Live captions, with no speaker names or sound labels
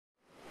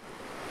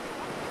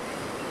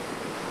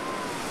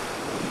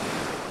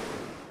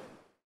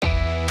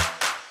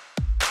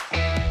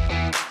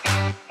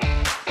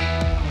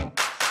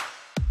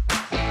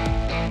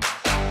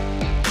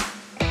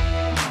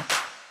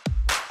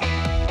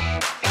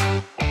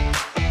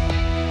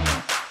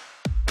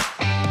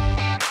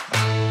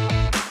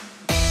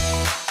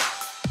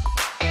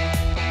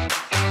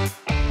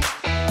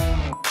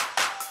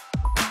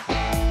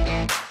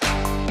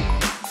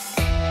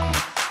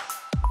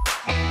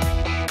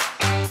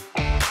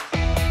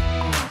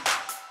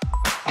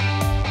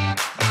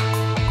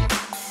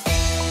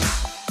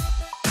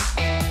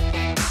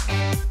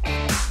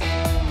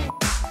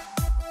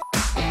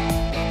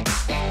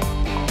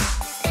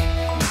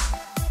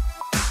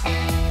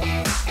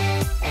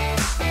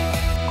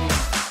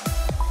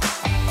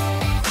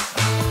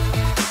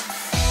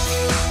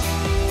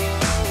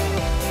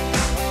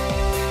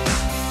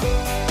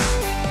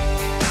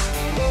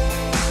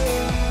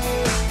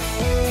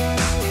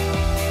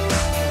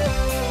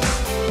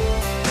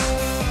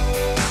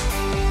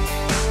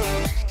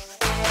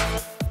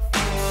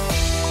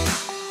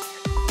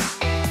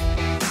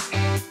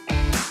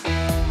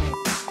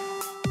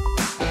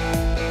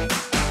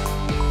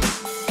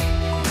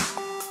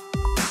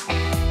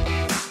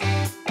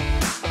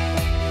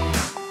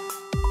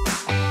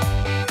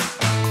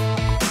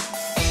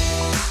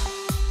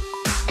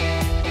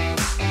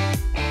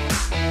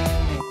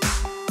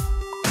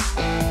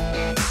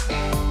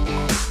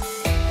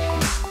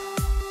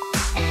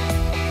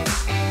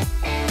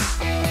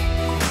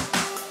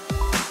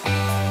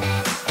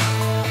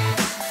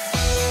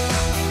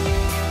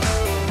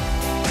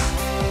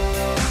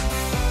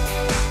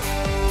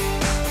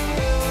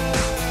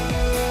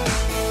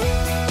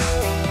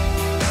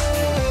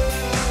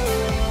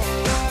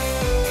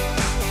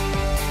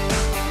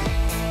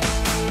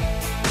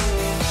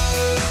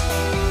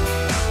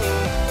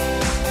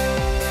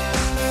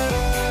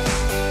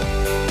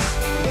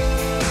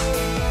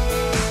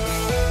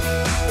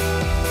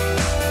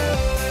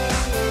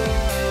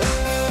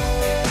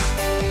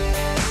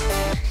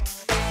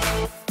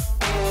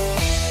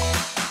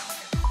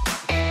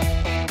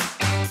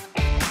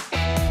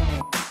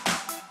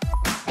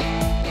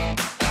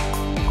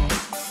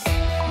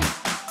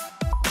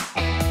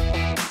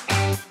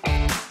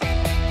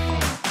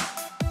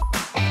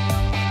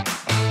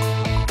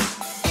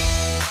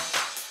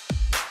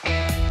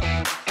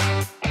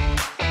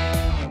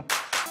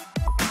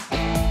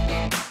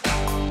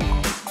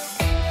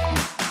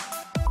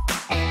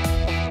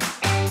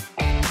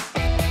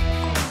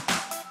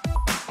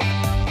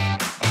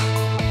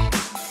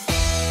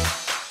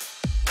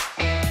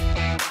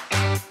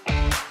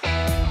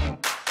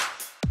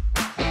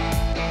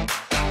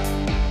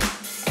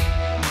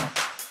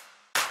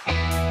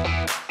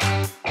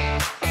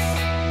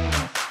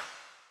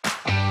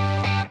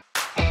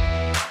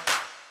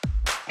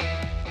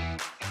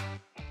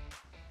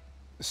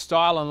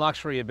Style and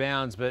luxury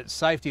abounds, but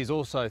safety is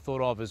also thought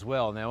of as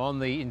well. Now on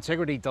the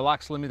Integrity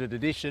Deluxe Limited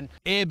Edition,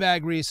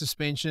 airbag rear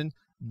suspension,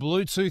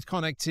 Bluetooth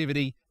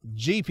connectivity,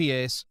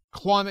 GPS,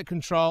 climate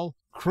control,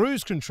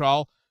 cruise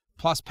control,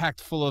 plus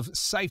packed full of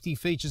safety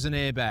features and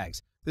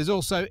airbags. There's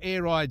also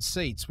air ride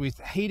seats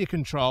with heater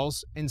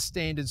controls and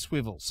standard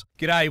swivels.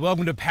 G'day,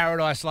 welcome to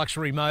Paradise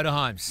Luxury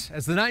Motorhomes.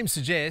 As the name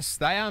suggests,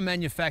 they are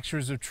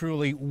manufacturers of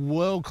truly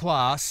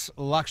world-class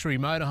luxury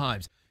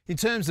motorhomes. In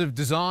terms of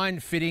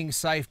design, fitting,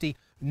 safety,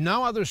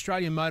 no other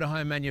Australian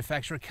motorhome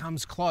manufacturer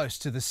comes close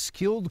to the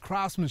skilled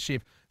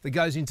craftsmanship that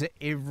goes into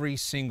every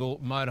single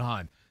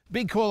motorhome.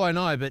 Big call, I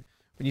know, but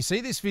when you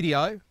see this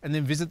video and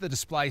then visit the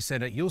display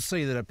centre, you'll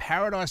see that a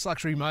Paradise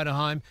Luxury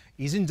Motorhome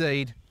is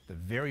indeed the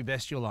very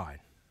best you'll own.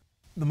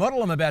 The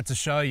model I'm about to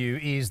show you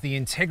is the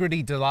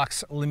Integrity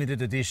Deluxe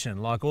Limited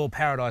Edition. Like all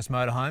Paradise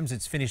Motorhomes,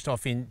 it's finished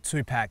off in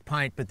 2-pack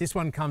paint, but this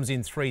one comes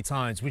in 3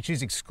 tones, which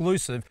is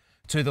exclusive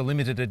to the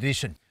limited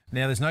edition.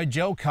 Now, there's no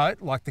gel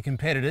coat like the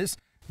competitors.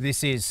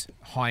 This is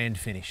high-end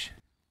finish.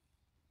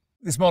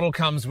 This model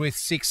comes with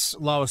 6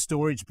 lower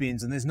storage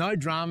bins, and there's no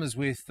dramas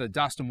with the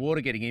dust and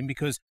water getting in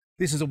because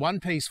this is a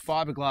one-piece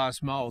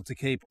fiberglass mould to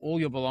keep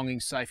all your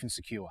belongings safe and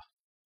secure.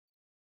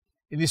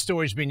 In this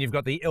storage bin, you've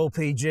got the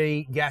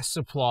LPG gas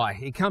supply.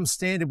 It comes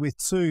standard with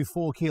 2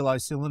 4-kilo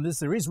cylinders.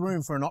 There is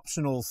room for an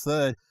optional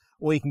third,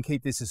 or you can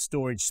keep this as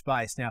storage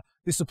space. Now,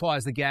 this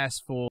supplies the gas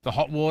for the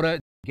hot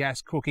water,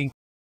 gas cooking,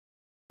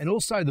 and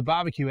also the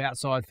barbecue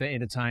outside for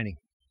entertaining.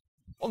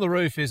 On the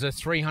roof is a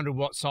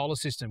 300-watt solar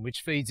system,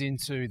 which feeds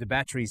into the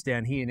batteries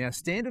down here. Now,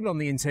 standard on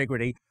the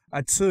Integrity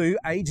are 2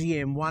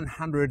 AGM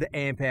 100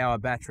 amp hour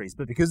batteries,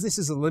 but because this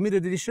is a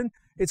limited edition,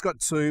 it's got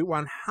 2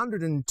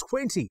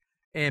 120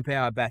 amp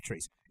hour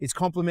batteries. It's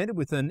complemented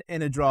with an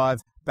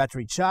EnerDrive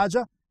battery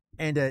charger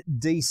and a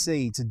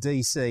DC to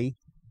DC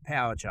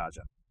power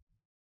charger.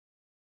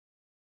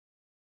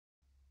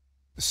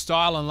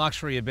 Style and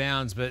luxury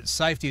abounds, but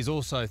safety is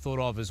also thought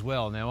of as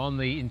well. Now on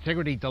the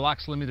Integrity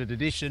Deluxe Limited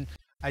Edition,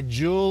 a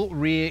dual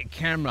rear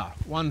camera,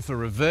 one for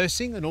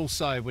reversing and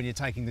also when you're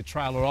taking the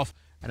trailer off,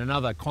 and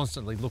another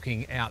constantly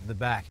looking out the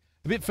back.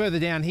 A bit further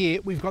down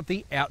here, we've got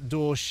the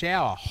outdoor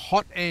shower,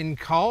 hot and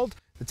cold.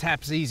 The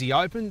tap's easy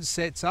open,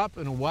 sets up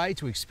and away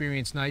to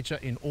experience nature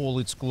in all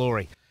its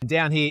glory.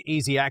 Down here,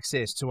 easy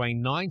access to a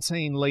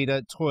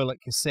 19-litre toilet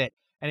cassette,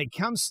 and it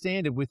comes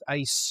standard with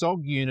a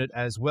SOG unit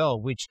as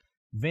well, which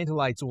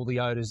ventilates all the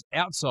odours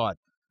outside.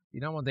 You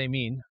don't want them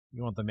in,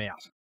 you want them out.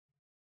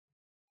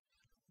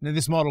 Now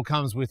this model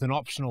comes with an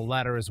optional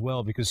ladder as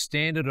well, because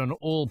standard on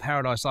all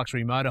Paradise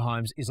Luxury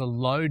Motorhomes is a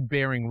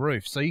load-bearing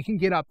roof. So you can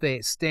get up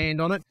there, stand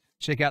on it,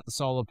 check out the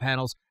solar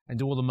panels and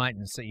do all the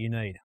maintenance that you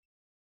need.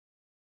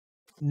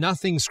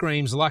 Nothing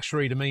screams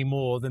luxury to me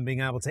more than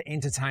being able to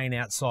entertain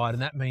outside,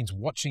 and that means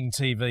watching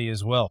TV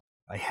as well.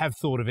 They have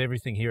thought of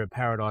everything here at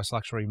Paradise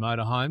Luxury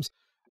Motorhomes.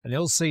 An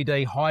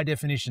LCD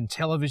high-definition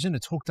television,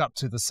 it's hooked up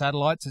to the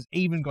satellites. It's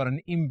even got an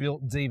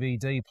inbuilt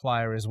DVD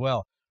player as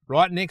well.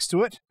 Right next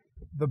to it,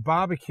 the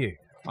barbecue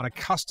on a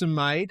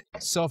custom-made,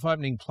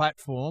 self-opening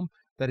platform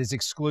that is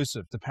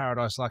exclusive to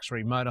Paradise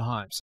Luxury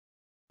Motorhomes.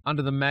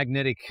 Under the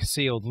magnetic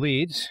sealed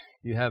lid,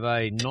 you have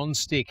a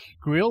non-stick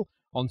grill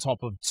on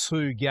top of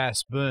 2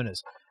 gas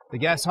burners. The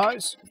gas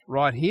hose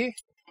right here,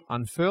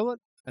 unfurl it,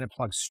 and it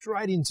plugs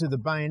straight into the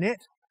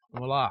bayonet.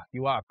 Voila,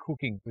 you are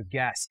cooking with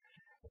gas.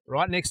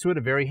 Right next to it,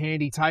 a very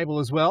handy table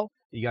as well.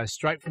 You go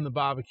straight from the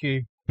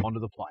barbecue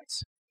onto the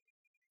plates.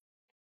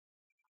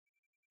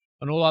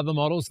 On all other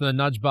models, the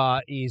nudge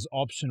bar is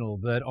optional,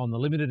 but on the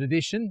limited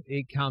edition,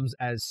 it comes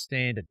as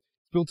standard.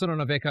 It's built on an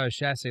Iveco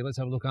chassis. Let's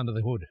have a look under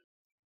the hood.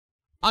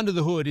 Under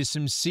the hood is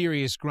some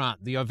serious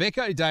grunt. The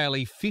Iveco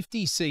Daily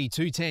 50C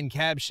 210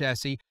 cab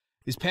chassis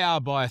is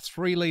powered by a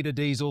 3-litre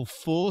diesel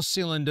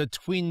 4-cylinder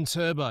twin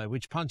turbo,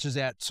 which punches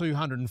out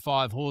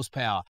 205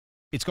 horsepower.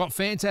 It's got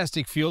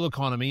fantastic fuel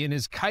economy and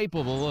is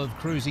capable of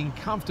cruising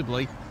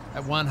comfortably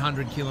at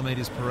 100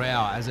 kilometres per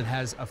hour, as it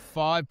has a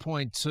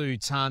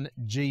 5.2-tonne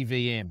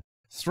GVM,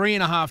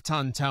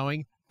 3.5-tonne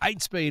towing,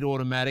 8-speed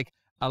automatic,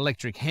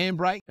 electric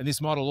handbrake, and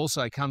this model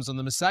also comes on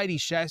the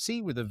Mercedes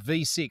chassis with a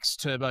V6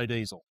 turbo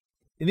diesel.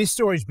 In this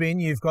storage bin,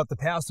 you've got the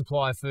power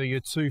supply for your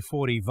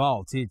 240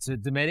 volt. It's a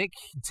Dometic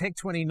Tech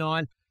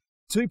 29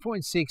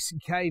 2.6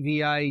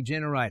 kVA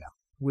generator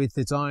with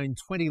its own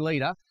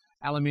 20-litre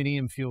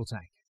aluminium fuel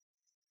tank.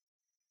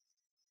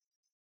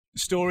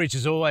 Storage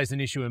is always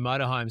an issue in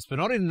motorhomes, but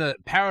not in the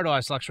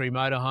Paradise Luxury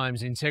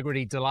Motorhomes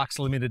Integrity Deluxe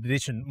Limited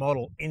Edition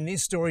model. In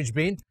this storage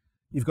bin,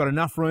 you've got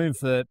enough room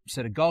for a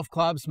set of golf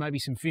clubs, maybe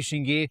some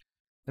fishing gear.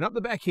 And up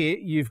the back here,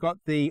 you've got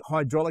the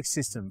hydraulic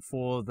system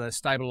for the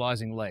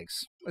stabilising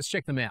legs. Let's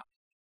check them out.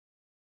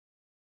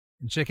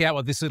 And check out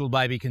what this little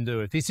baby can do.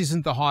 If this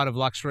isn't the height of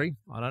luxury,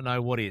 I don't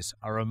know what is.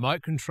 A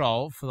remote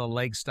control for the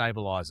leg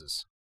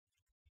stabilisers.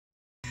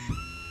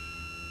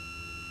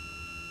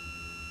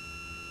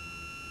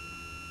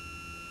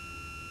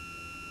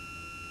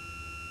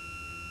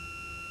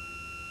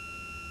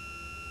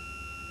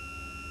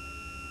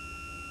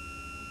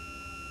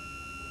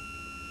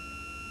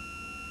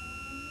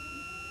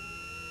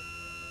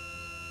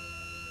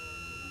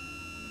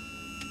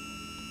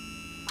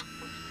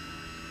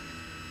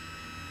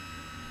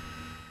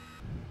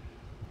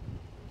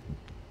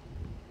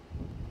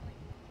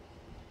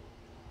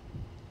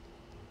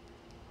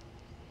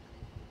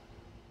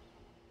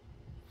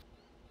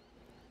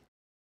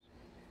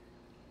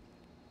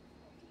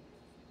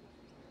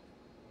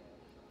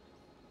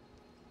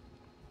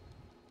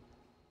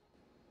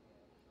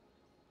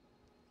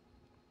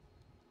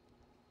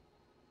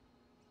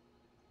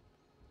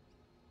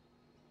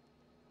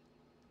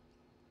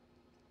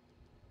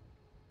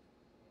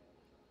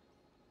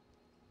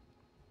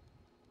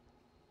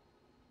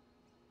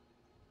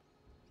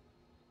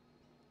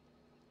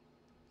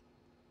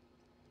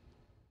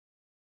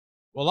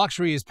 Well,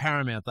 luxury is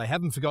paramount. They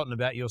haven't forgotten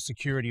about your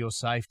security or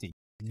safety.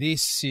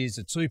 This is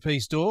a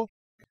two-piece door,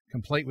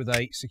 complete with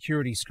a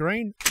security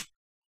screen,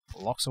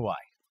 locks away.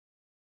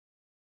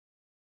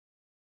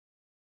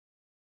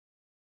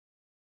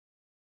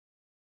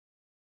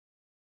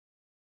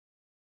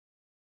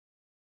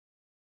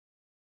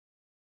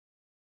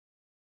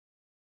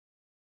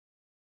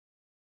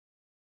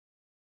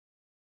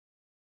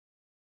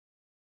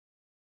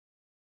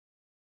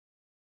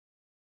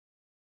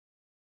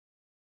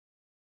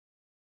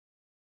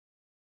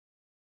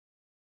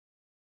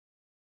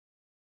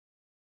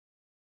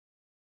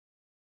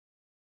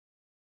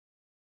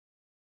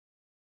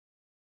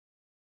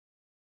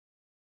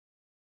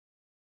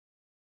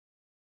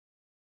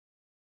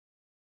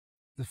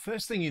 The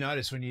first thing you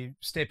notice when you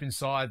step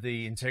inside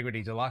the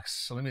Integrity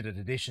Deluxe Limited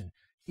Edition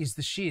is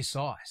the sheer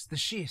size, the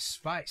sheer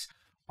space.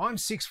 I'm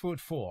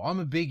 6'4", I'm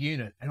a big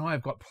unit, and I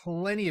have got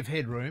plenty of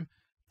headroom,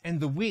 and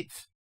the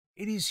width,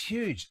 it is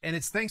huge. And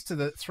it's thanks to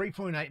the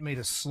 3.8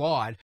 metre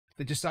slide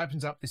that just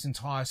opens up this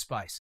entire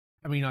space.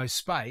 And we know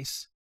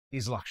space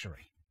is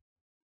luxury.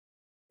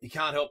 You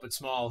can't help but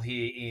smile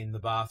here in the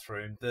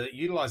bathroom. The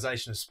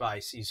utilisation of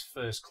space is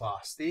first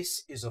class.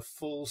 This is a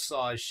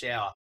full-size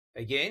shower.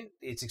 Again,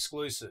 it's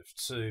exclusive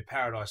to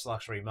Paradise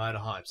Luxury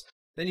Motorhomes.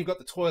 Then you've got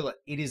the toilet.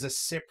 It is a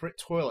separate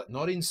toilet,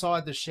 not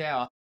inside the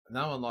shower.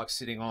 No one likes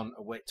sitting on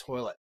a wet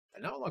toilet.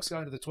 And no one likes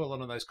going to the toilet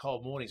on those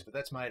cold mornings, but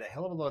that's made a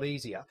hell of a lot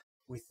easier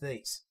with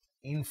these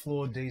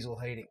in-floor diesel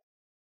heating.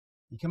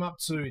 You come up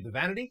to the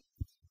vanity,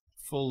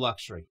 full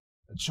luxury.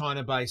 A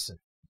china basin.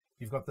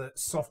 You've got the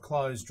soft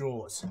close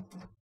drawers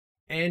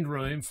and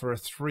room for a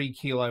 3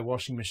 kilo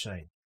washing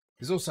machine.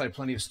 There's also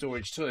plenty of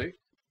storage too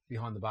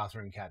behind the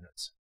bathroom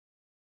cabinets.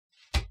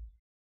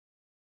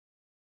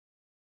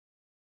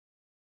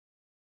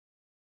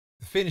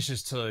 The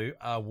finishes too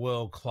are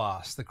world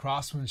class. The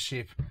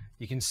craftsmanship,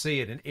 you can see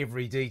it in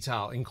every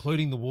detail,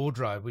 including the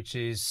wardrobe, which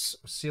is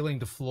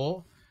ceiling to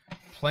floor,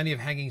 plenty of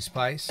hanging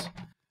space,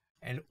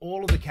 and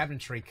all of the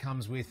cabinetry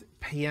comes with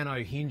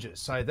piano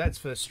hinges. So that's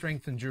for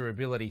strength and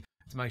durability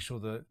to make sure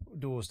the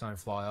doors don't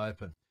fly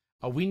open.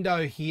 A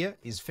window here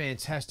is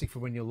fantastic for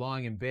when you're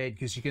lying in bed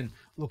because you can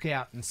look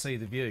out and see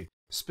the view.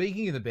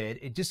 Speaking of the bed,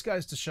 it just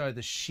goes to show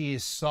the sheer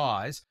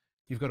size.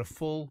 You've got a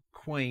full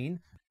queen,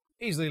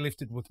 easily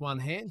lifted with one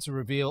hand to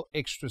reveal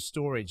extra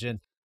storage.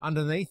 And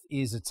underneath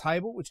is a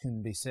table which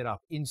can be set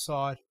up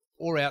inside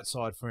or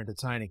outside for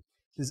entertaining.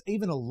 There's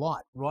even a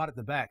light right at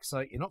the back, so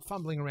you're not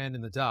fumbling around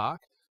in the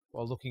dark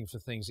while looking for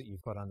things that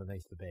you've got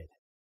underneath the bed.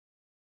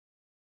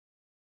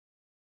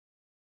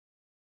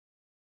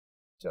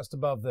 Just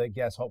above the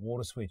gas hot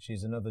water switch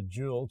is another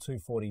dual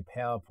 240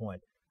 power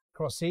point.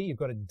 Across here, you've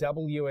got a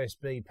double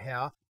USB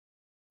power,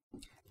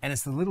 and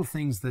it's the little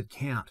things that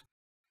count.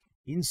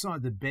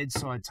 Inside the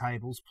bedside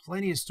tables,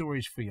 plenty of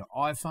storage for your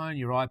iPhone,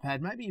 your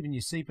iPad, maybe even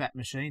your CPAP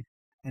machine,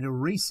 and a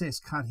recess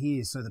cut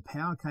here so the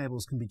power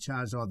cables can be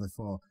charged either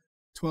for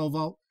 12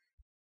 volt,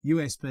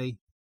 USB,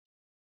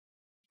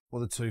 or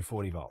the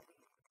 240 volt.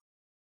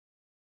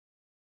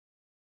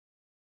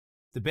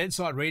 The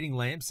bedside reading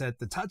lamps at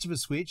the touch of a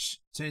switch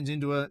turns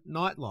into a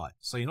night light,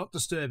 so you're not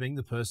disturbing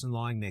the person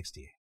lying next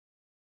to you.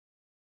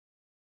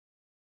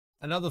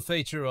 Another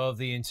feature of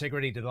the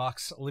Integrity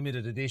Deluxe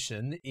Limited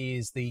Edition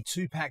is the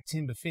 2-pack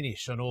timber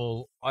finish on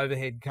all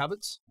overhead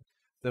cupboards,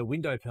 the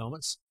window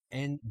pelmets,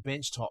 and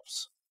bench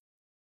tops.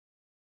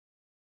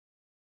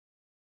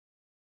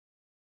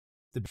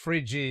 The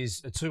fridge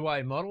is a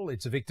two-way model.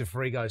 It's a Victor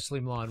Frigo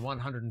Slimline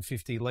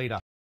 150 litre.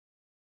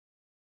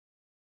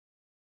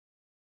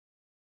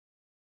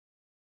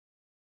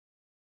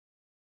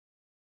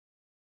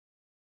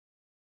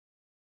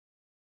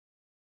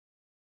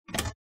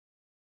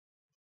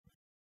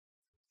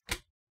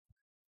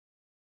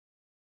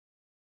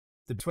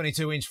 The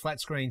 22-inch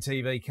flat-screen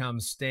TV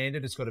comes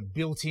standard. It's got a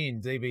built-in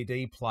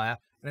DVD player,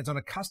 and it's on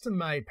a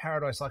custom-made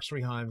Paradise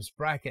Luxury Homes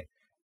bracket.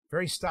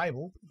 Very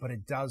stable, but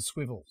it does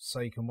swivel,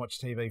 so you can watch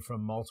TV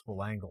from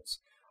multiple angles.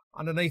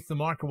 Underneath the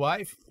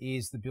microwave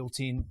is the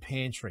built-in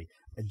pantry.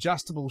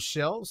 Adjustable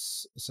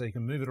shelves, so you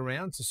can move it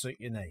around to suit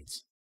your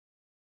needs.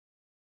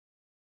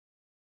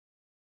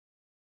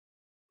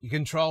 Your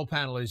control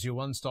panel is your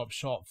one-stop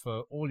shop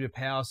for all your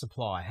power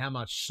supply, how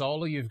much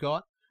solar you've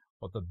got,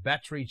 what the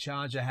battery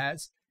charger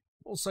has,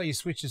 also your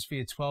switches for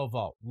your 12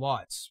 volt,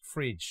 lights,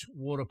 fridge,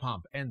 water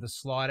pump, and the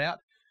slide out,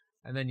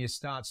 and then your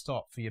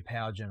start-stop for your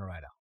power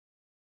generator.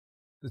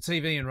 The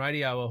TV and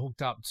radio are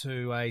hooked up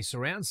to a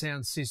surround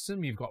sound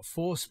system. You've got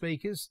 4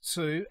 speakers,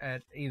 2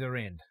 at either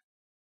end.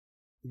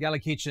 The galley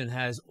kitchen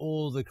has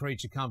all the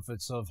creature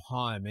comforts of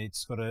home.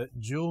 It's got a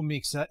dual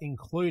mixer,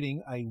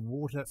 including a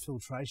water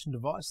filtration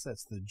device.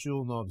 That's the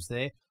dual knobs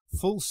there.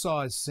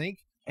 Full-size sink,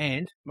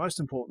 and most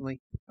importantly,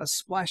 a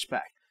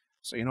splashback,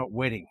 so you're not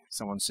wetting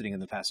someone sitting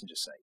in the passenger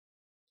seat.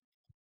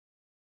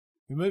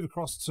 We move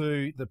across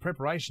to the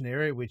preparation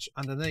area, which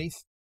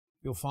underneath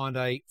you'll find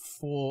a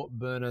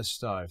 4-burner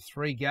stove,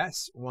 3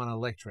 gas, 1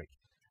 electric.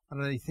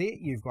 Underneath here,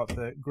 you've got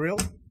the grill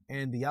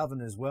and the oven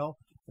as well,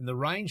 and the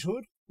range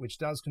hood, which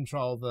does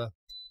control the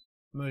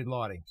mood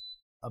lighting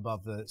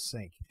above the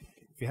sink.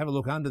 If you have a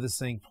look under this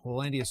thing,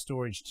 plenty of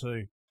storage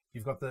too.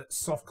 You've got the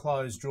soft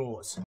close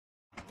drawers.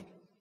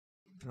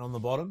 And on the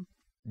bottom,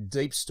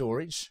 deep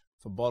storage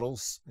for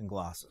bottles and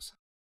glasses.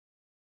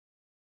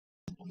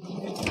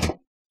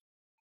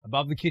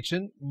 Above the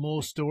kitchen,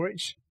 more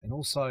storage, and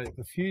also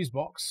the fuse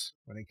box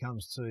when it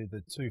comes to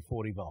the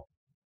 240 volt.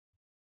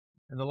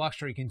 And the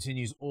luxury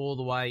continues all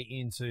the way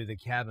into the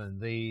cabin.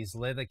 These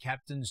leather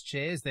captain's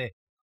chairs, they're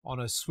on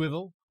a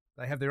swivel.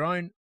 They have their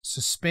own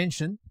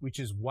suspension, which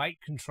is weight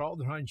controlled,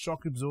 their own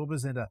shock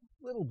absorbers, and a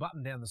little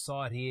button down the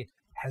side here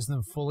has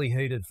them fully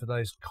heated for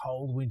those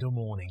cold winter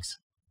mornings.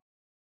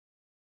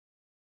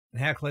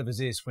 And how clever is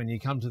this? When you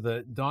come to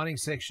the dining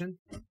section,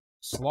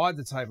 slide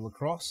the table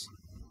across,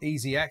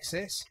 easy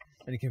access,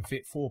 and you can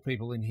fit 4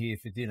 people in here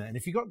for dinner. And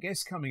if you've got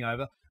guests coming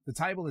over, the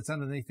table that's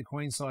underneath the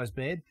queen size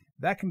bed,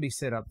 that can be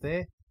set up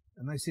there,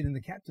 and they sit in the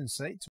captain's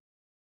seat.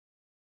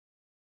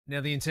 Now,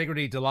 the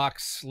Integrity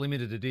Deluxe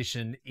Limited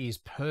Edition is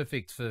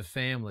perfect for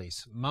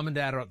families. Mum and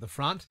Dad are at the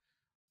front,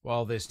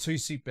 while there's 2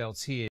 seat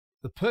belts here.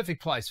 The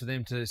perfect place for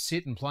them to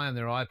sit and play on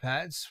their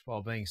iPads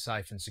while being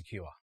safe and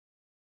secure.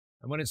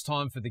 And when it's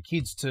time for the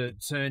kids to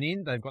turn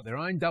in, they've got their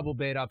own double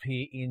bed up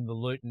here in the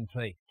Luton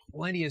Peak.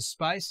 Plenty of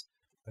space.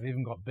 They've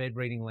even got bed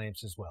reading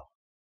lamps as well.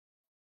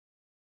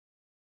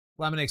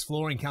 Laminex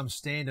flooring comes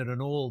standard on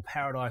all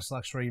Paradise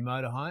luxury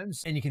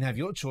motorhomes, and you can have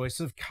your choice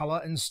of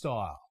colour and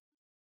style.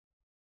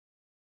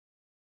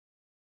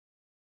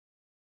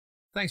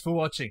 Thanks for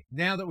watching.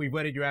 Now that we've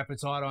whetted your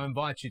appetite, I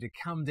invite you to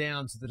come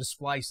down to the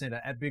display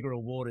centre at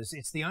Biggerel Waters.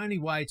 It's the only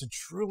way to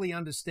truly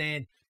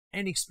understand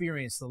and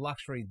experience the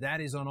luxury that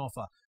is on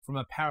offer from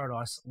a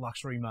Paradise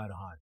luxury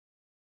motorhome.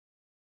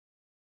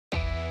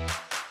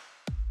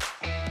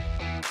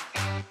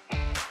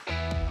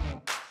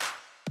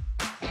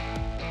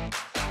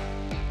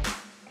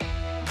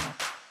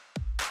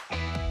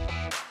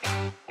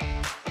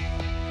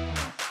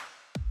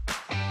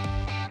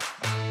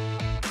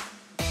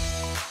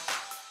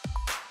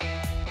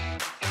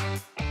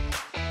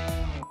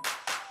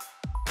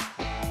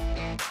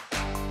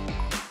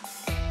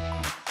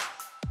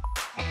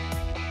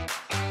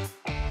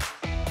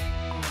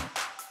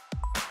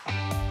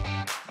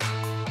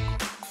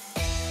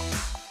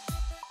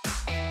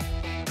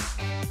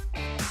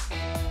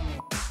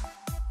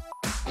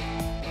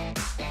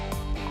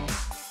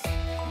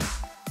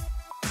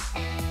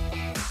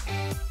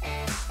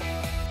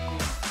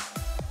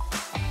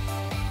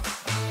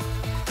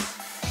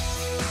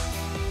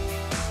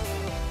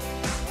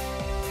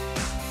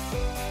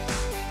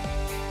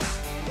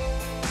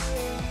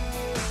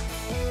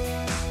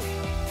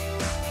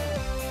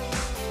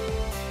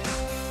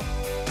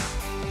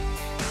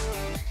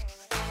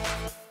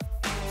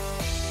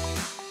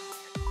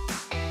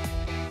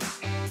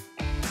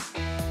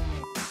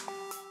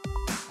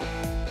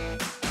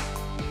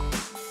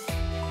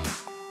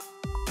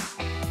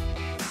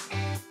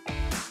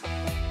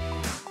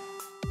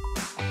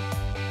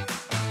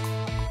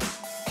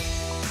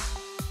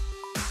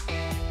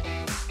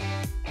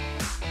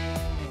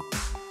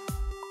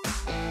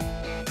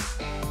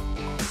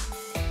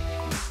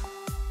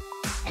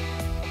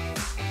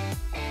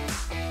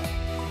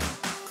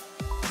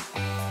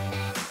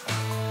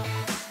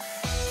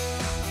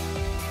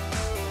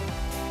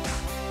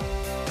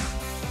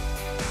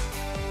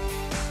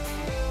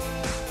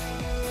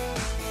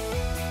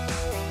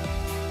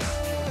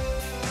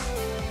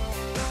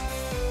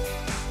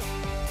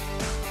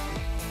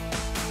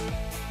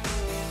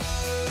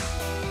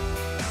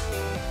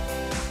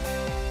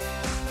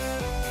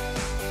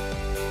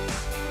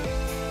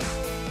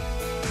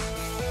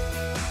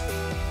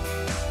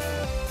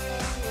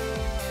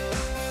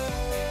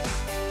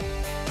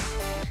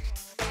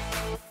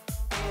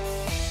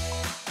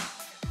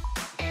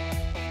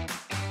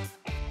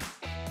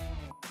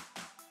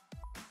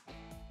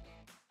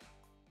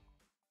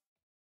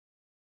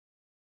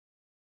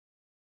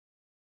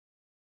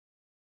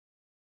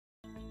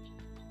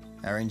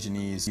 Our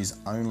engineers use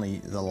only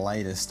the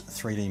latest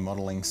 3D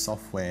modelling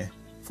software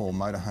for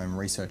motorhome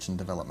research and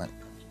development.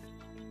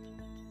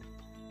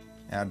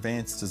 Our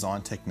advanced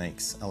design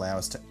techniques allow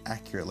us to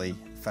accurately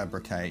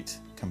fabricate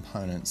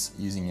components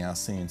using our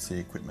CNC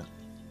equipment.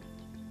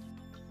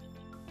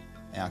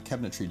 Our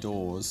cabinetry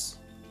doors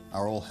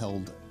are all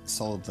held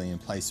solidly in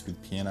place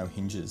with piano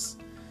hinges.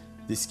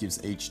 This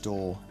gives each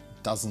door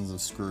dozens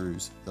of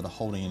screws that are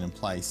holding it in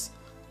place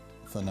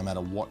for no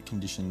matter what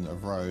condition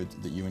of road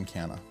that you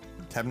encounter.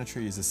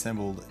 Cabinetry is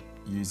assembled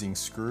using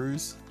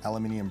screws,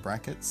 aluminium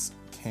brackets,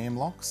 cam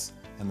locks,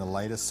 and the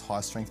latest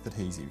high-strength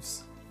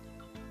adhesives.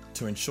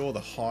 To ensure the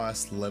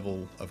highest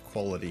level of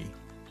quality,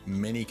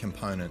 many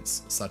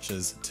components such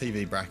as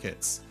TV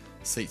brackets,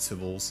 seat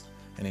swivels,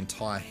 and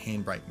entire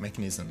handbrake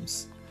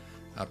mechanisms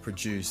are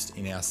produced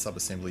in our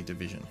sub-assembly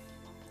division.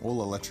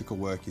 All electrical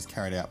work is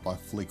carried out by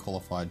fully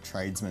qualified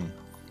tradesmen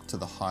to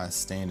the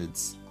highest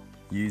standards,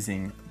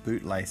 using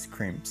bootlace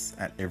crimps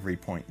at every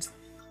point.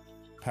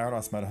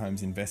 Paradise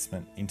Motorhomes'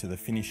 investment into the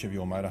finish of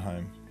your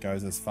motorhome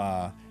goes as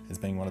far as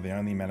being one of the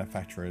only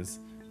manufacturers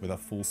with a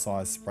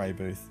full-size spray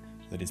booth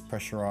that is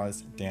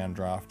pressurised,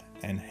 downdraft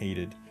and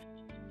heated.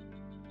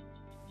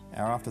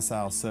 Our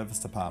after-sales service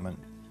department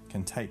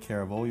can take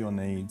care of all your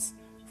needs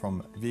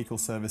from vehicle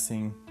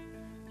servicing,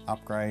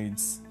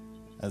 upgrades,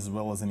 as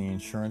well as any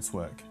insurance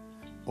work,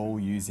 all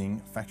using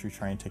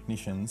factory-trained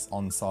technicians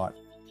on site.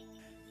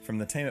 From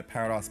the team at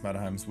Paradise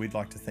Motorhomes, we'd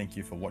like to thank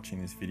you for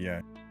watching this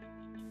video.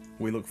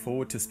 We look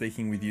forward to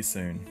speaking with you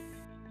soon.